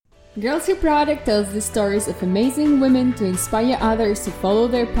Girls Who Product tells the stories of amazing women to inspire others to follow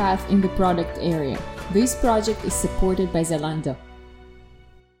their path in the product area. This project is supported by Zalando.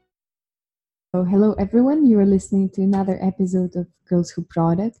 So, hello everyone, you are listening to another episode of Girls Who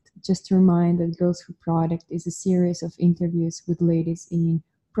Product. Just to remind that Girls Who Product is a series of interviews with ladies in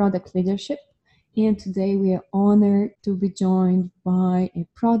product leadership. And today we are honored to be joined by a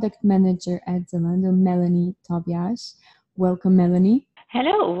product manager at Zalando, Melanie Tobias. Welcome, Melanie.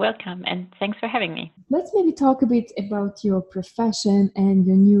 Hello, welcome, and thanks for having me. Let's maybe talk a bit about your profession and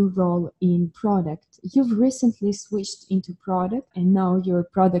your new role in product. You've recently switched into product and now you're a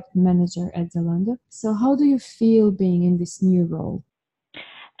product manager at Zalando. So how do you feel being in this new role?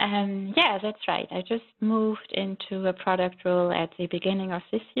 Yeah, that's right. I just moved into a product role at the beginning of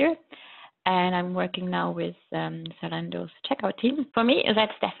this year, and I'm working now with Zalando's checkout team. For me,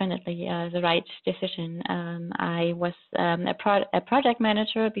 that's definitely the right decision. I was a project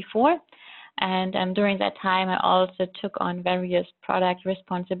manager before, and during that time, I also took on various product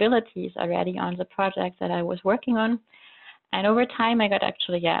responsibilities already on the project that I was working on. And over time, I got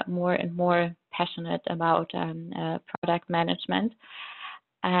actually more and more passionate about product management,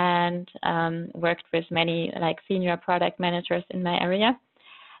 and worked with many senior product managers in my area.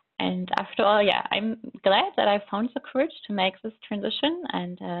 And after all, I'm glad that I found the courage to make this transition,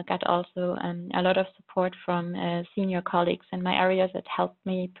 and got also a lot of support from senior colleagues in my area that helped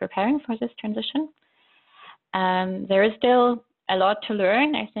me preparing for this transition. There is still a lot to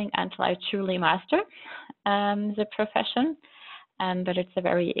learn, I think, until I truly master the profession. But it's a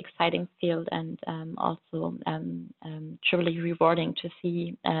very exciting field, and also truly rewarding to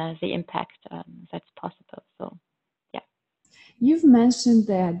see the impact that's possible. So, yeah. You've mentioned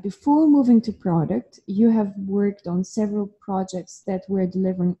that before moving to product, you have worked on several projects that were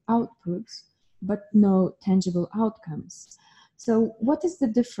delivering outputs, but no tangible outcomes. So what is the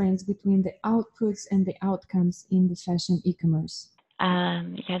difference between the outputs and the outcomes in the fashion e-commerce?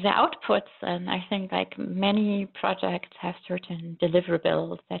 The outputs, I think many projects have certain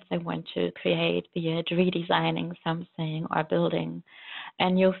deliverables that they want to create, be it redesigning something or building a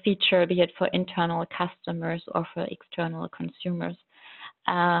new feature, be it for internal customers or for external consumers.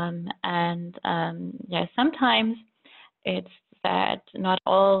 Sometimes it's that not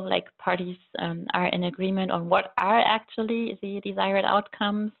all parties are in agreement on what are actually the desired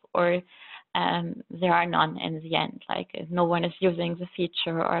outcomes, or there are none in the end. If no one is using the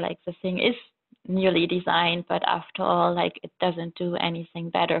feature, or the thing is newly designed, but after all, it doesn't do anything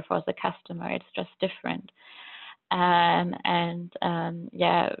better for the customer. It's just different.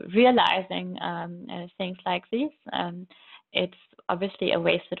 Realizing things like these, it's obviously a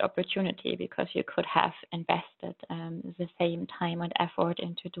wasted opportunity, because you could have invested the same time and effort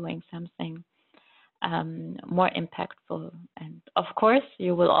into doing something more impactful. And of course,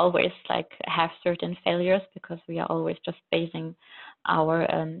 you will always have certain failures, because we are always just basing our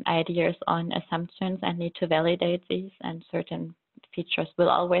ideas on assumptions and need to validate these, and certain features will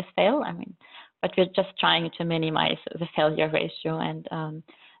always fail. But we're just trying to minimize the failure ratio, and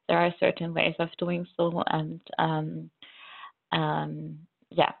there are certain ways of doing so, and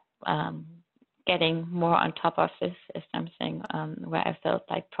getting more on top of this is something where I felt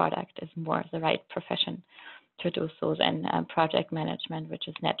like product is more the right profession to do so than project management, which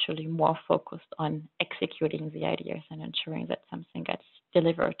is naturally more focused on executing the ideas and ensuring that something gets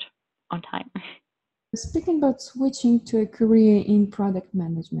delivered on time. Speaking about switching to a career in product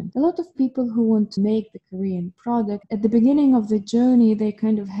management, a lot of people who want to make the career in product, at the beginning of the journey, they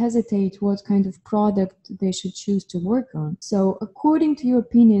kind of hesitate what kind of product they should choose to work on. So according to your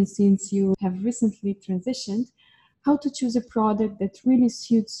opinion, since you have recently transitioned, how to choose a product that really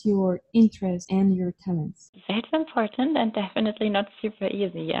suits your interests and your talents? That's important, and definitely not super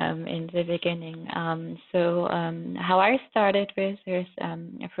easy in the beginning. How I started with is,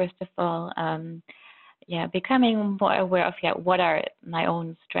 first of all, becoming more aware of what are my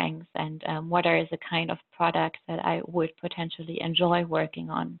own strengths, and what are the kind of products that I would potentially enjoy working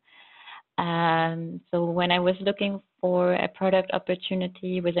on. So when I was looking for a product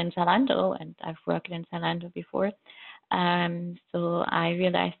opportunity within Zalando, and I've worked in Zalando before, so I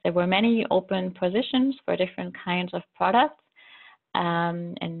realized there were many open positions for different kinds of products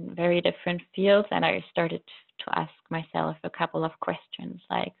in very different fields, and I started to ask myself a couple of questions,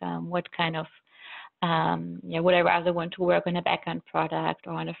 what kind of would I rather want to work on a back-end product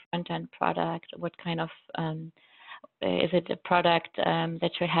or on a front-end product? What kind of is it a product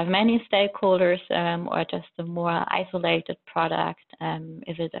that should have many stakeholders, or just a more isolated product?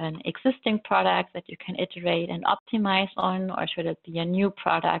 Is it an existing product that you can iterate and optimize on, or should it be a new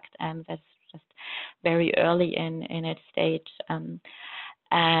product that's just very early in its stage?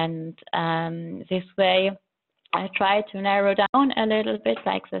 And this way, I try to narrow down a little bit,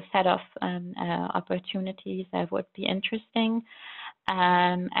 like the set of opportunities that would be interesting.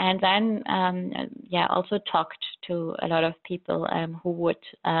 And then, also talked to a lot of people who would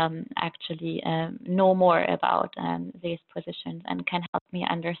actually know more about these positions and can help me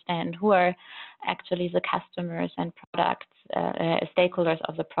understand who are actually the customers and products, stakeholders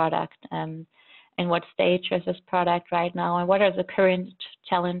of the product, and what stage is this product right now, and what are the current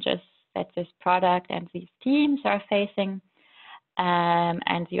challenges that this product and these teams are facing,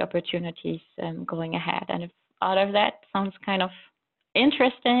 and the opportunities going ahead. And if all of that sounds kind of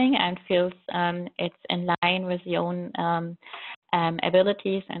interesting and feels it's in line with your own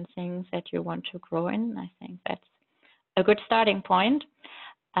abilities and things that you want to grow in, I think that's a good starting point.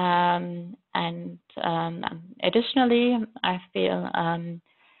 Additionally, I feel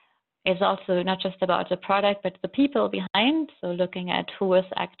it's also not just about the product, but the people behind. So looking at who is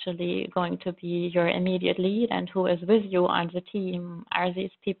actually going to be your immediate lead and who is with you on the team. Are these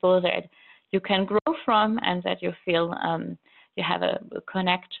people that you can grow from and that you feel you have a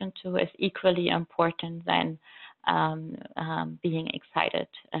connection to is equally important than being excited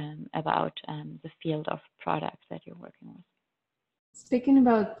about the field of products that you're working with. Speaking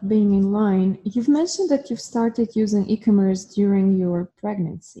about being in line, you've mentioned that you've started using e-commerce during your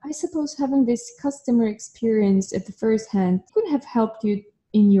pregnancy. I suppose having this customer experience at the first hand could have helped you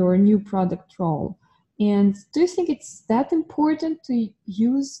in your new product role. And do you think it's that important to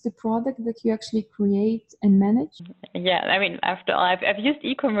use the product that you actually create and manage? Yeah, I mean, after all, I've used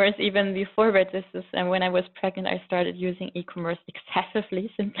e-commerce even before, but this is, and when I was pregnant, I started using e-commerce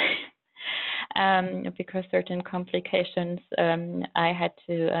excessively simply. Because certain complications, I had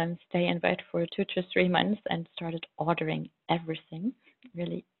to stay in bed for 2 to 3 months and started ordering everything,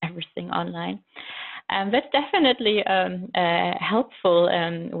 really everything online. That's definitely helpful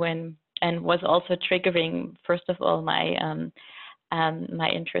and was also triggering, first of all, my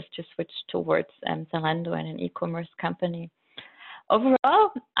interest to switch towards Zalando and an e-commerce company.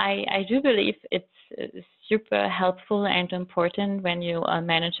 Overall, I do believe it's super helpful and important when you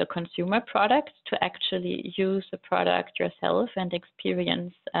manage a consumer product to actually use the product yourself and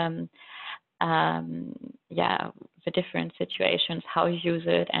experience the different situations, how you use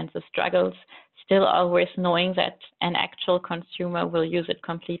it, and the struggles, still always knowing that an actual consumer will use it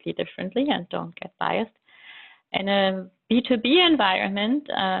completely differently and don't get biased. In a B2B environment,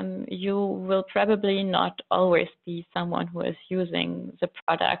 you will probably not always be someone who is using the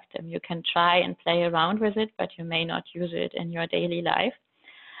product, and you can try and play around with it, but you may not use it in your daily life,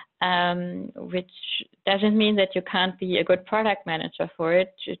 which doesn't mean that you can't be a good product manager for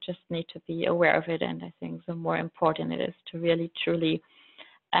it. You just need to be aware of it, and I think the more important it is to really truly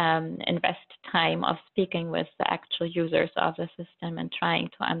invest time of speaking with the actual users of the system and trying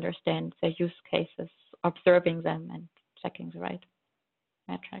to understand their use cases, observing them and checking the right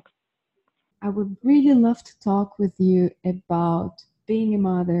metrics. I would really love to talk with you about being a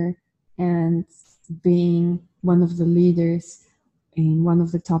mother and being one of the leaders in one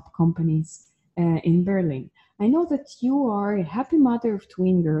of the top companies in Berlin. I know that you are a happy mother of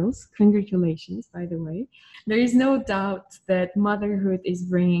twin girls. Congratulations, by the way. There is no doubt that motherhood is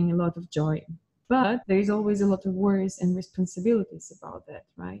bringing a lot of joy, but there is always a lot of worries and responsibilities about that,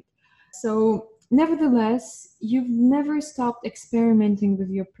 right? So nevertheless, you've never stopped experimenting with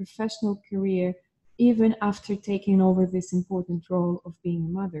your professional career, even after taking over this important role of being a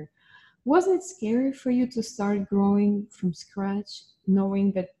mother. Wasn't it scary for you to start growing from scratch,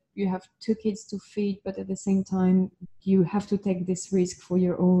 knowing that you have 2 kids to feed, but at the same time, you have to take this risk for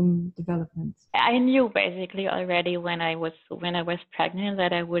your own development? I knew basically already when I was pregnant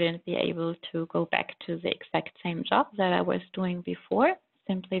that I wouldn't be able to go back to the exact same job that I was doing before,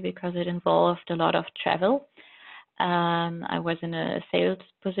 simply because it involved a lot of travel. I was in a sales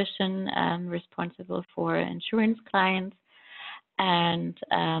position responsible for insurance clients. And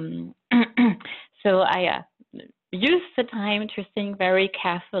so I used the time to think very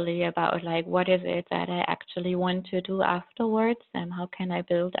carefully about, like, what is it that I actually want to do afterwards, and how can I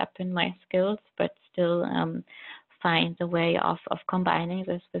build up in my skills, but still find the way of combining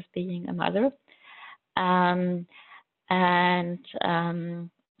this with being a mother.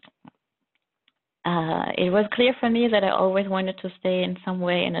 It was clear for me that I always wanted to stay in some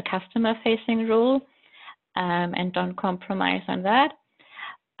way in a customer-facing role, and don't compromise on that.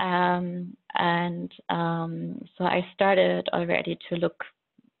 So I started already to look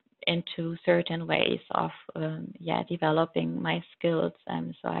into certain ways of developing my skills.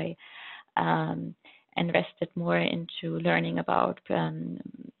 So I invested more into learning about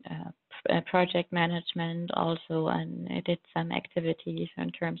project management also, and I did some activities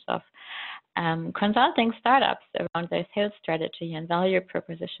in terms of consulting startups around their sales strategy and value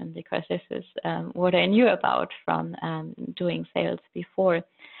proposition, because this is what I knew about from doing sales before.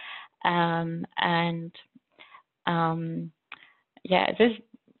 This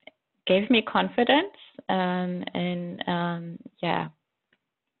gave me confidence in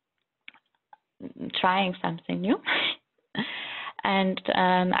trying something new. And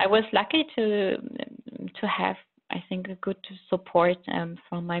I was lucky to have, I think, a good support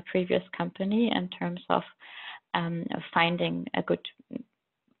from my previous company in terms of finding a good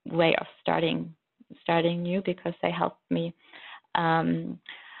way of starting new, because they helped me to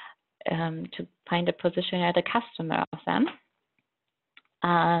find a position at a customer of them.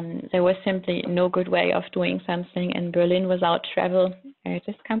 There was simply no good way of doing something in Berlin without travel at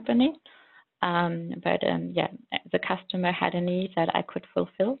this company. The customer had a need that I could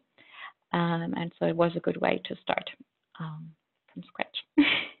fulfill. And so it was a good way to start from scratch.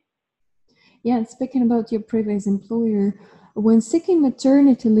 Yeah, speaking about your previous employer, when seeking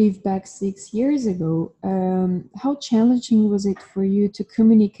maternity leave back 6 years ago, how challenging was it for you to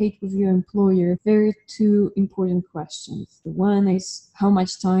communicate with your employer? There are two important questions. The one is, how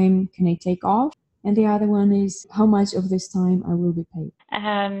much time can I take off? And the other one is, how much of this time I will be paid?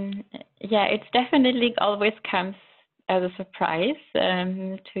 It's definitely always comes as a surprise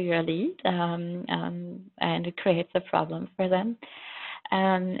to your lead, and it creates a problem for them.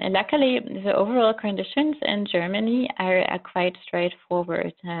 And luckily, the overall conditions in Germany are quite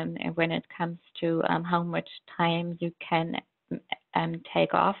straightforward when it comes to how much time you can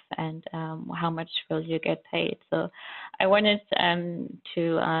take off and how much will you get paid. So I wanted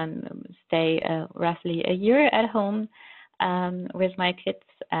to stay roughly a year at home with my kids,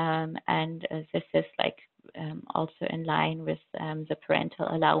 and this is like also in line with the parental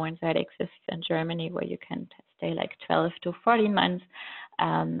allowance that exists in Germany, where you can stay like 12 to 14 months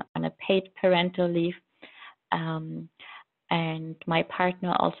on a paid parental leave. And my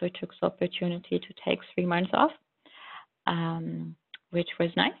partner also took the opportunity to take 3 months off, which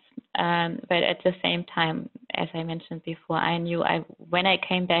was nice. But at the same time, as I mentioned before, I knew when I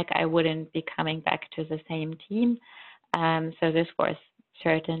came back, I wouldn't be coming back to the same team. So this was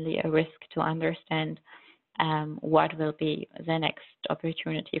certainly a risk to understand what will be the next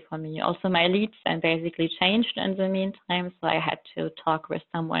opportunity for me. Also, my leads basically changed in the meantime, so I had to talk with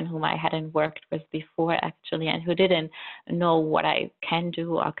someone whom I hadn't worked with before, actually, and who didn't know what I can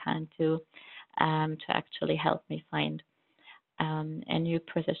do or can't do to actually help me find a new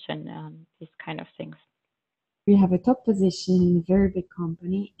position, these kind of things. You have a top position in a very big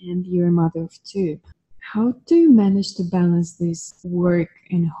company, and you're a mother of 2. How do you manage to balance this work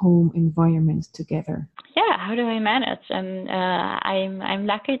and home environment together? Yeah, how do I manage? I'm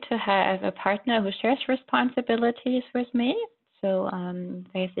lucky to have a partner who shares responsibilities with me. So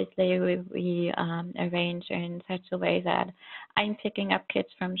basically, we arrange in such a way that I'm picking up kids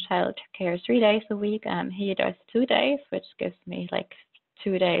from childcare 3 days a week. He does 2 days, which gives me like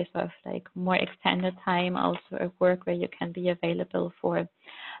 2 days of like more extended time, also at work where you can be available for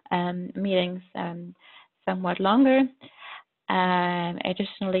meetings somewhat longer.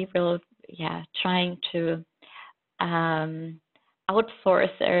 Additionally, we'll trying to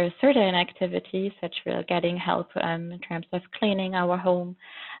outsource certain activities, such as getting help in terms of cleaning our home,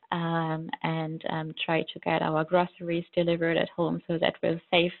 and try to get our groceries delivered at home, so that will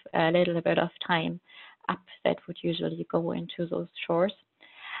save a little bit of time up that would usually go into those chores.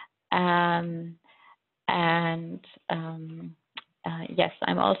 Yes,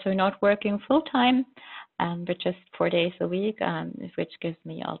 I'm also not working full-time, but just 4 days a week, which gives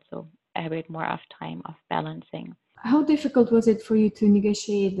me also a bit more of time of balancing. How difficult was it for you to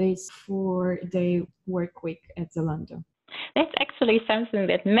negotiate this 4-day work week at Zalando? That's actually something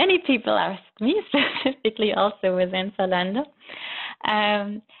that many people ask me, specifically also within Zalando.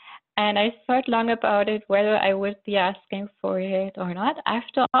 And I thought long about it, whether I would be asking for it or not.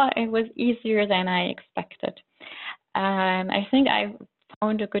 After all, it was easier than I expected. I think I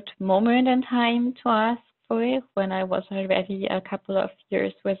found a good moment in time to ask for it when I was already a couple of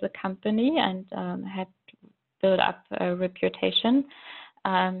years with the company and had built up a reputation.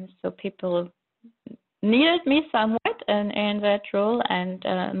 So people needed me somewhat in that role. And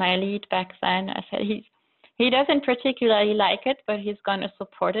my lead back then, I said he doesn't particularly like it, but he's going to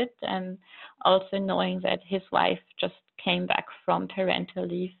support it. And also knowing that his wife just came back from parental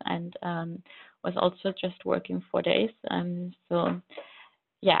leave and was also just working 4 days. So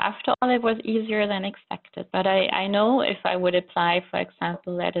yeah, after all, it was easier than expected. But I know if I would apply, for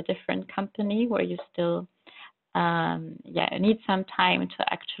example, at a different company where you still need some time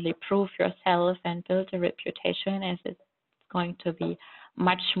to actually prove yourself and build a reputation, as it's going to be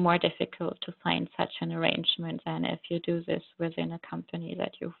much more difficult to find such an arrangement than if you do this within a company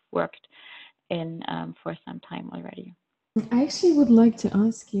that you've worked in for some time already. I actually would like to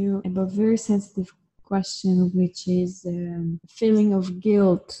ask you about a very sensitive question, which is feeling of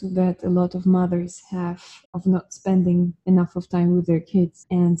guilt that a lot of mothers have of not spending enough of time with their kids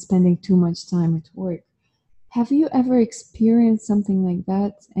and spending too much time at work. Have you ever experienced something like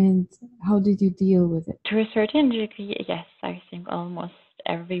that, and how did you deal with it? To a certain degree, yes. I think almost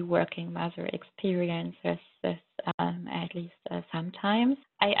every working mother experiences this at least sometimes.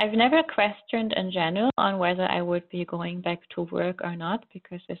 I've never questioned in general on whether I would be going back to work or not,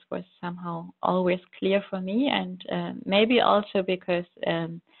 because this was somehow always clear for me, and maybe also because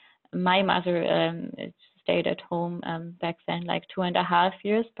my mother stayed at home back then like 2.5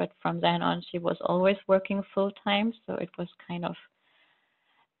 years, but from then on she was always working full time, so it was kind of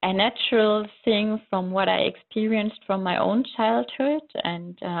a natural thing from what I experienced from my own childhood.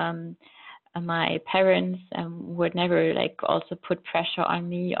 And my parents would never like also put pressure on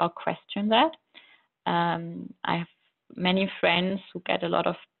me or question that. I have many friends who get a lot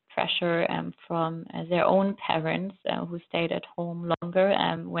of pressure from their own parents who stayed at home longer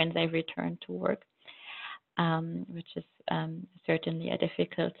when they returned to work, which is certainly a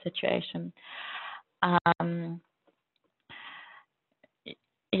difficult situation.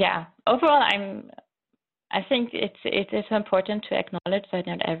 Overall, I think it is important to acknowledge that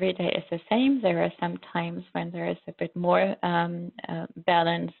not every day is the same. There are some times when there is a bit more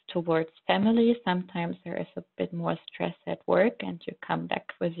balance towards family. Sometimes there is a bit more stress at work, and you come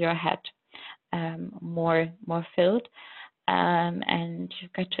back with your head more filled. And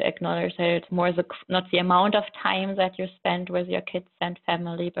you've got to acknowledge that it's more not the amount of time that you spend with your kids and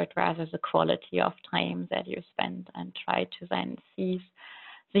family, but rather the quality of time that you spend, and try to then seize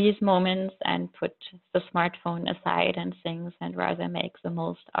these moments and put the smartphone aside and things, and rather make the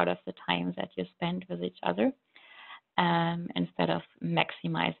most out of the time that you spend with each other, instead of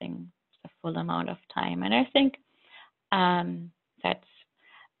maximizing the full amount of time. And I think that's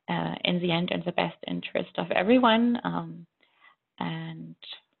in the end in the best interest of everyone. And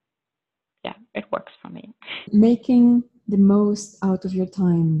yeah, it works for me. Making the most out of your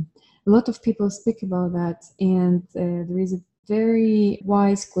time. A lot of people speak about that, and there is a very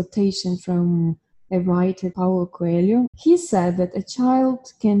wise quotation from a writer, Paulo Coelho. He said that a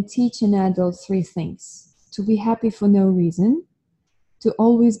child can teach an adult 3 things: to be happy for no reason, to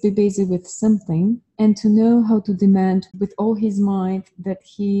always be busy with something, and to know how to demand with all his mind that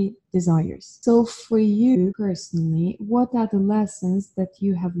he desires. So for you personally, what are the lessons that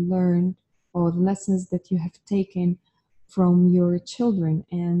you have learned, or the lessons that you have taken from your children,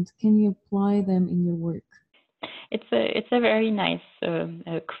 and can you apply them in your work? It's a very nice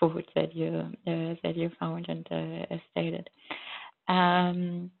quote that you found and stated.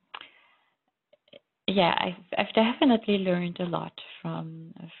 I've definitely learned a lot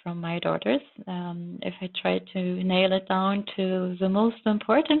from my daughters. If I try to nail it down to the most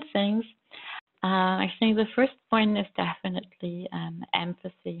important things, I think the first point is definitely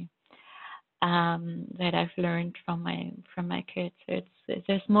empathy. That I've learned from my kids. It's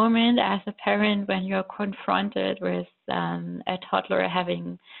this moment as a parent when you're confronted with a toddler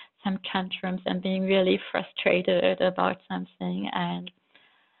having some tantrums and being really frustrated about something, and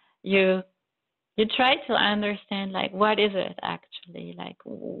you try to understand, like, what is it actually, like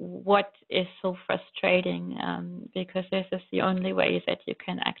what is so frustrating, because this is the only way that you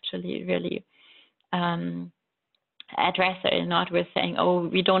can actually really address it, not with saying, oh,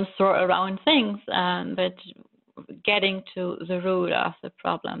 we don't throw around things, but getting to the root of the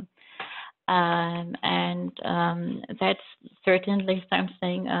problem. And that's certainly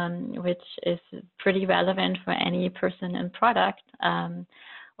something which is pretty relevant for any person in product,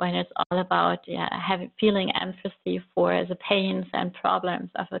 when it's all about feeling empathy for the pains and problems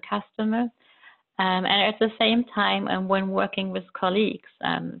of the customer. And at the same time, when working with colleagues,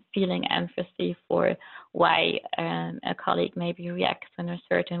 feeling empathy for why a colleague maybe reacts in a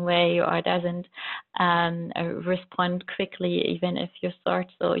certain way or doesn't respond quickly, even if you thought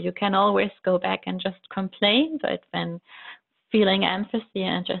so. You can always go back and just complain, but then feeling empathy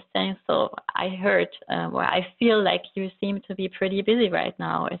and just saying, so I heard, or I feel like you seem to be pretty busy right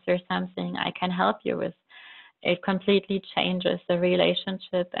now. Is there something I can help you with? It completely changes the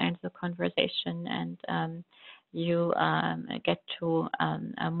relationship and the conversation, and you get to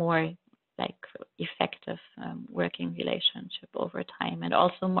a more effective working relationship over time, and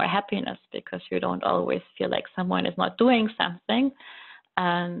also more happiness, because you don't always feel like someone is not doing something,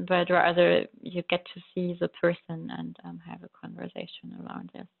 but rather you get to see the person and have a conversation around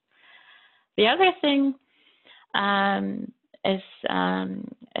this. The other thing is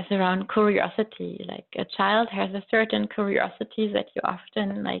around curiosity. Like a child has a certain curiosity that you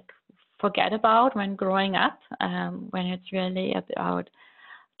often like forget about when growing up, when it's really about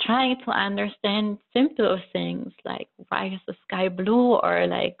trying to understand simple things like why is the sky blue, or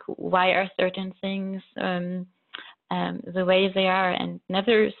like why are certain things the way they are, and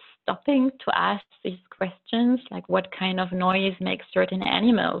never stopping to ask these questions like what kind of noise makes certain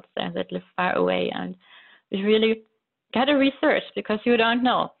animals that live far away. And you really gotta research because you don't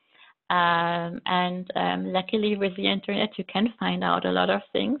know. Luckily with the internet you can find out a lot of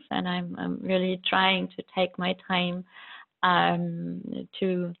things, and I'm really trying to take my time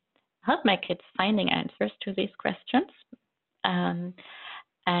to help my kids finding answers to these questions,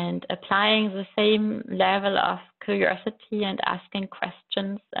 and applying the same level of curiosity and asking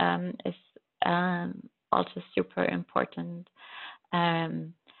questions is also super important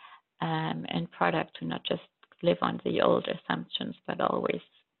in product, to not just live on the old assumptions but always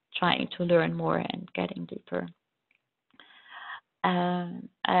trying to learn more and getting deeper.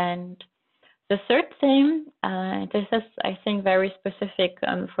 And the third thing, this is, I think, very specific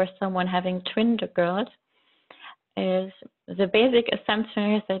for someone having twin girls, is the basic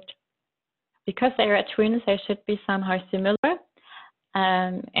assumption is that because they are twins, they should be somehow similar.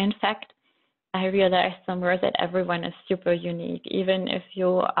 In fact, I realized somewhere that everyone is super unique, even if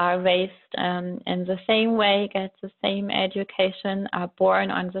you are raised in the same way, get the same education, are born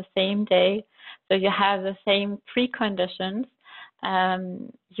on the same day, so you have the same preconditions.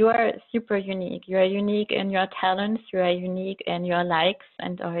 You are super unique. You are unique in your talents. You are unique in your likes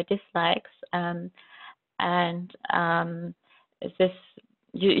and or dislikes. This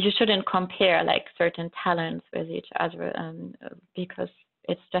you shouldn't compare like certain talents with each other because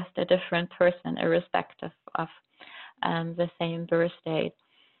it's just a different person, irrespective of the same birth date.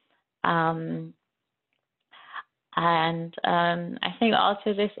 I think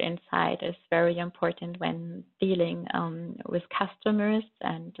also this insight is very important when dealing with customers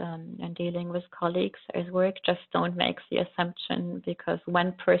and dealing with colleagues at work. Just don't make the assumption because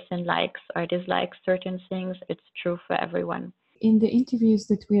one person likes or dislikes certain things, it's true for everyone. In the interviews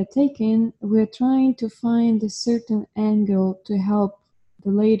that we are taking, we're trying to find a certain angle to help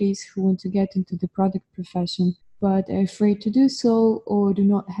the ladies who want to get into the product profession but are afraid to do so or do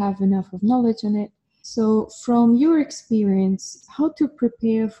not have enough of knowledge on it. So from your experience, how to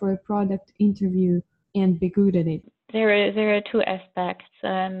prepare for a product interview and be good at it? There are two aspects.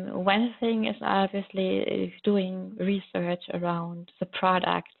 One thing is obviously doing research around the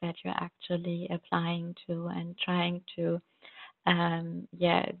product that you're actually applying to and trying to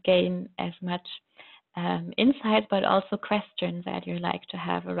gain as much insight, but also questions that you like to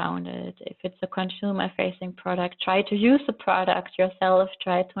have around it. If it's a consumer-facing product, try to use the product yourself.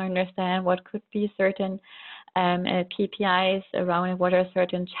 Try to understand what could be certain KPIs around it, what are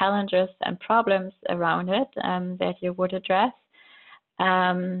certain challenges and problems around it that you would address.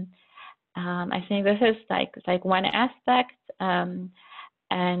 I think this is like one aspect.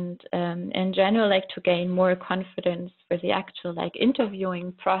 In general, like to gain more confidence for the actual like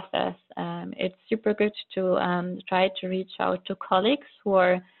interviewing process, it's super good to try to reach out to colleagues who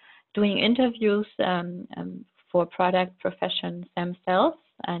are doing interviews for product professions themselves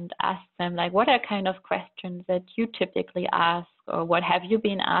and ask them like, what are kind of questions that you typically ask, or what have you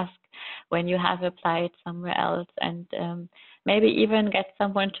been asked when you have applied somewhere else, and maybe even get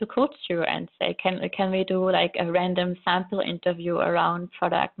someone to coach you and say, can we do like a random sample interview around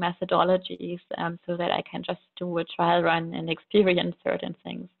product methodologies so that I can just do a trial run and experience certain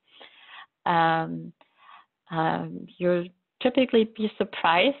things. You'll typically be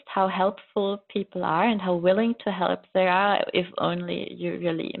surprised how helpful people are and how willing to help they are if only you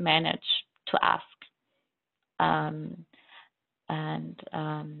really manage to ask.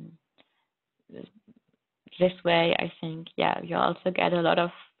 This way, I think, you also get a lot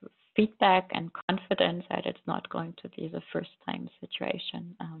of feedback and confidence that it's not going to be the first time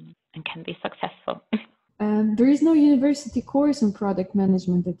situation and can be successful. There is no university course on product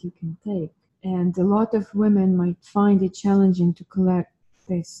management that you can take, and a lot of women might find it challenging to collect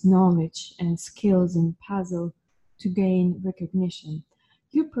this knowledge and skills in puzzle to gain recognition.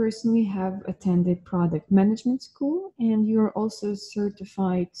 You personally have attended product management school, and you're also a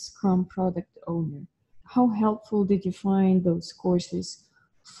certified Scrum product owner. How helpful did you find those courses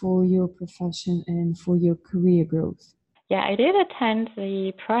for your profession and for your career growth? Yeah, I did attend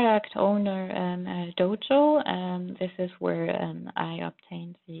the product owner dojo. This is where I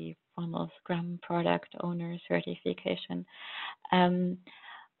obtained the formal Scrum product owner certification.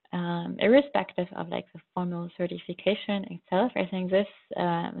 Irrespective of like the formal certification itself, I think this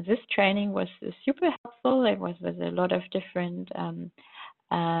training was super helpful. It was with a lot of different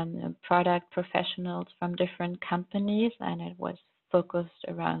product professionals from different companies, and it was focused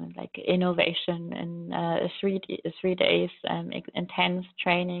around like innovation in 3 days intense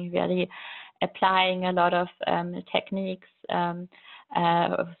training, really applying a lot of techniques,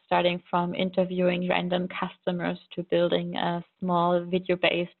 starting from interviewing random customers to building small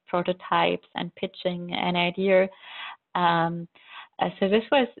video-based prototypes and pitching an idea. So this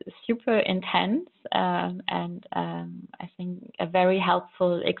was super intense and I think a very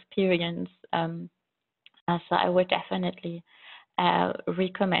helpful experience. So I would definitely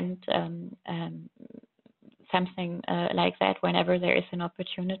recommend something like that whenever there is an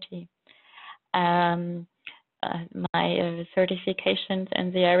opportunity. My certifications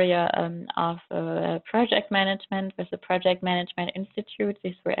in the area of project management with the Project Management Institute,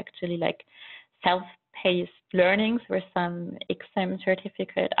 these were actually like self-paced learnings with some exam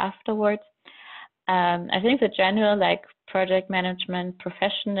certificate afterwards. I think the general like project management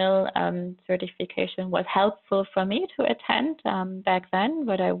professional certification was helpful for me to attend back then,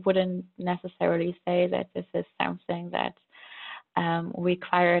 but I wouldn't necessarily say that this is something that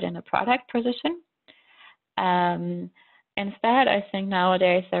required in a product position. Instead, I think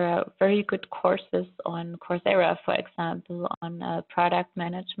nowadays there are very good courses on Coursera, for example, on product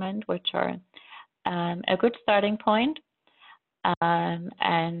management, which are a good starting point.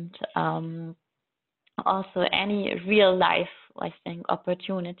 And also any real life, I think,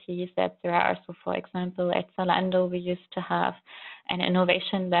 opportunities that there are. So for example, at Zalando, we used to have an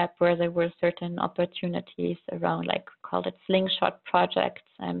innovation lab where there were certain opportunities around, like, called it slingshot projects,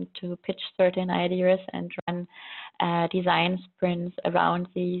 to pitch certain ideas and run design sprints around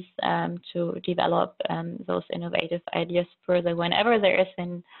these to develop those innovative ideas further. Whenever there is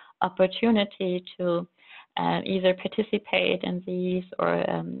an opportunity to either participate in these or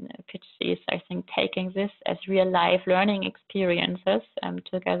pitch these, I think taking this as real life learning experiences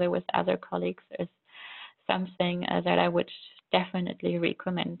together with other colleagues is something that I would definitely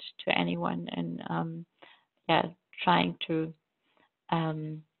recommend to anyone in trying to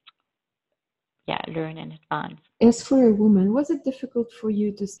learn in advance. As for a woman, was it difficult for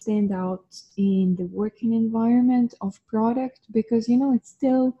you to stand out in the working environment of product? Because, you know, it's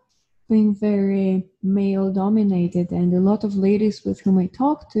still being very male dominated, and a lot of ladies with whom I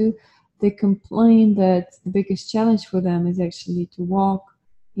talk to, they complain that the biggest challenge for them is actually to walk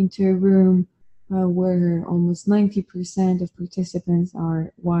into a room where almost 90% of participants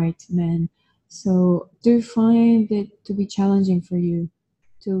are white men. So do you find it to be challenging for you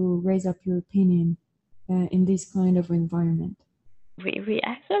to raise up your opinion in this kind of environment? We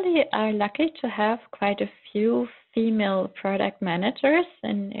actually are lucky to have quite a few female product managers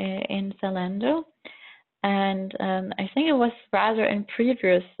in Zalando, and I think it was rather in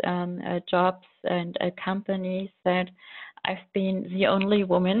previous jobs and companies that I've been the only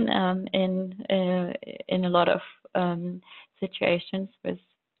woman in a lot of situations with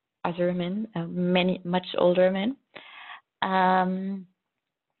other men, many much older men.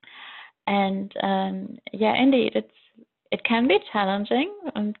 Indeed, it can be challenging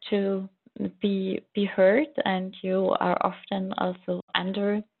to be heard, and you are often also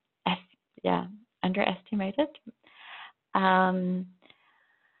underestimated.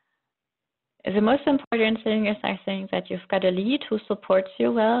 The most important thing is, I think, that you've got a lead who supports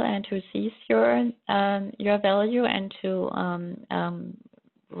you well and who sees your value and who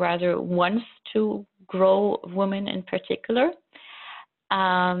rather wants to grow women in particular.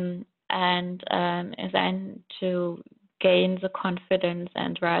 And then to gain the confidence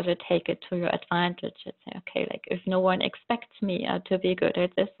and rather take it to your advantage and say, okay, like if no one expects me to be good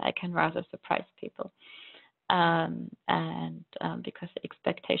at this, I can rather surprise people. Because the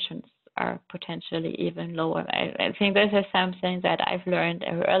expectations are potentially even lower. I think this is something that I've learned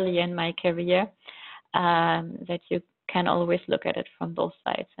early in my career, that you can always look at it from both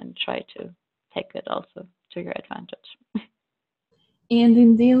sides and try to take it also to your advantage. And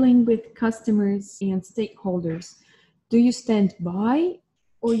in dealing with customers and stakeholders, do you stand by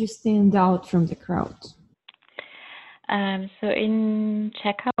or you stand out from the crowd? So in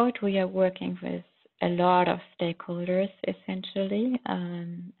checkout, we are working with a lot of stakeholders, essentially,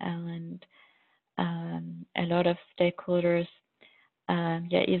 and a lot of stakeholders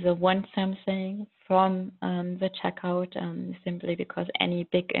either want something from the checkout simply because any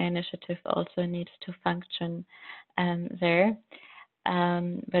big initiative also needs to function there.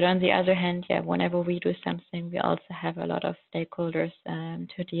 But on the other hand, whenever we do something, we also have a lot of stakeholders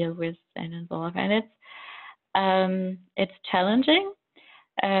to deal with and involve, and it's challenging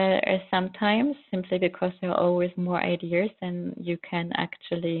sometimes, simply because there are always more ideas than you can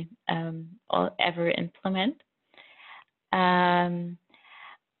actually ever implement.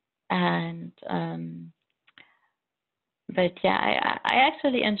 But I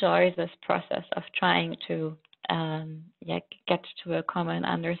actually enjoy this process of trying to get to a common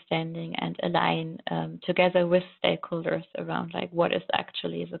understanding and align together with stakeholders around like what is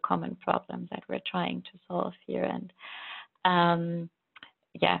actually the common problem that we're trying to solve here, and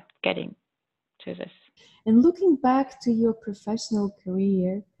getting to this. And looking back to your professional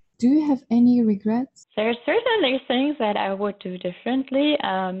career, do you have any regrets? There are certainly things that I would do differently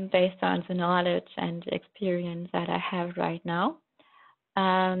based on the knowledge and experience that I have right now.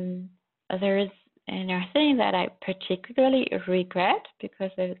 There is nothing that I particularly regret,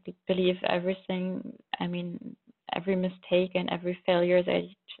 because I believe every mistake and every failure that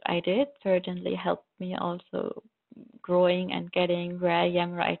I did certainly helped me also growing and getting where I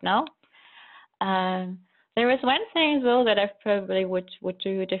am right now. There was one thing though that I probably would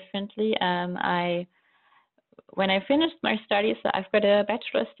do differently. When I finished my studies, I've got a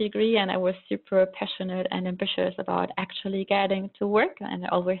bachelor's degree, and I was super passionate and ambitious about actually getting to work, and I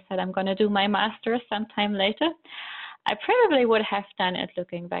always said I'm going to do my master's sometime later. I probably would have done it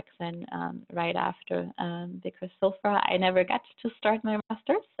looking back then, right after, because so far I never got to start my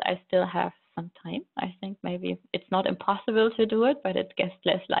master's. I still have some time. I think maybe it's not impossible to do it, but it gets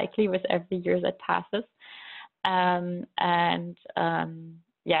less likely with every year that passes.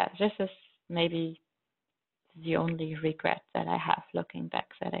 This is maybe the only regret that I have looking back,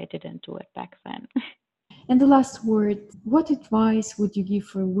 that I didn't do it back then. And the last word, what advice would you give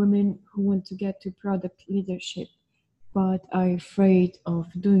for women who want to get to product leadership but are afraid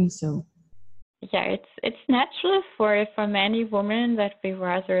of doing so? Yeah, it's natural for many women that we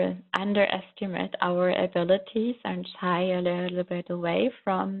rather underestimate our abilities and shy a little bit away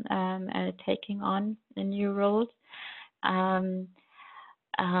from taking on the new roles. I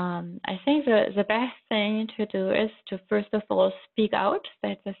think the best thing to do is to first of all speak out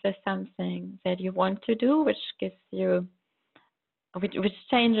that this is something that you want to do, which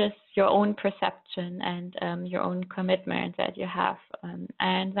changes your own perception and your own commitment that you have,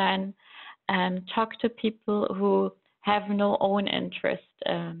 and then talk to people who have no own interest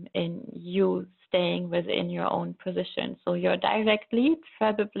in you staying within your own position. So your direct lead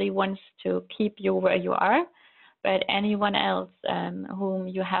probably wants to keep you where you are, but anyone else whom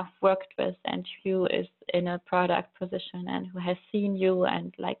you have worked with and who is in a product position and who has seen you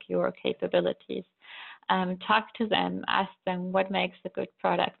and like your capabilities, talk to them, ask them what makes a good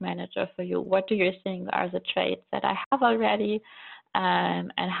product manager for you. What do you think are the traits that I have already,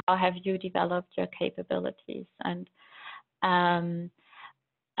 and how have you developed your capabilities? And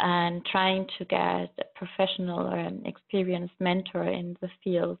trying to get a professional or experienced mentor in the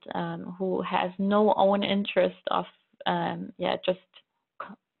field who has no own interest of just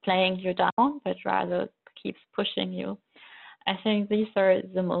playing you down, but rather keeps pushing you. I think these are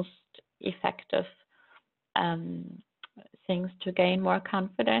the most effective things to gain more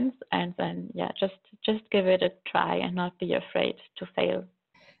confidence, and then just give it a try and not be afraid to fail.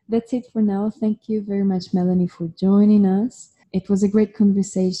 That's it for now. Thank you very much, Melanie, for joining us. It was a great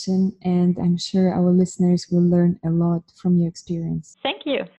conversation, and I'm sure our listeners will learn a lot from your experience. Thank you.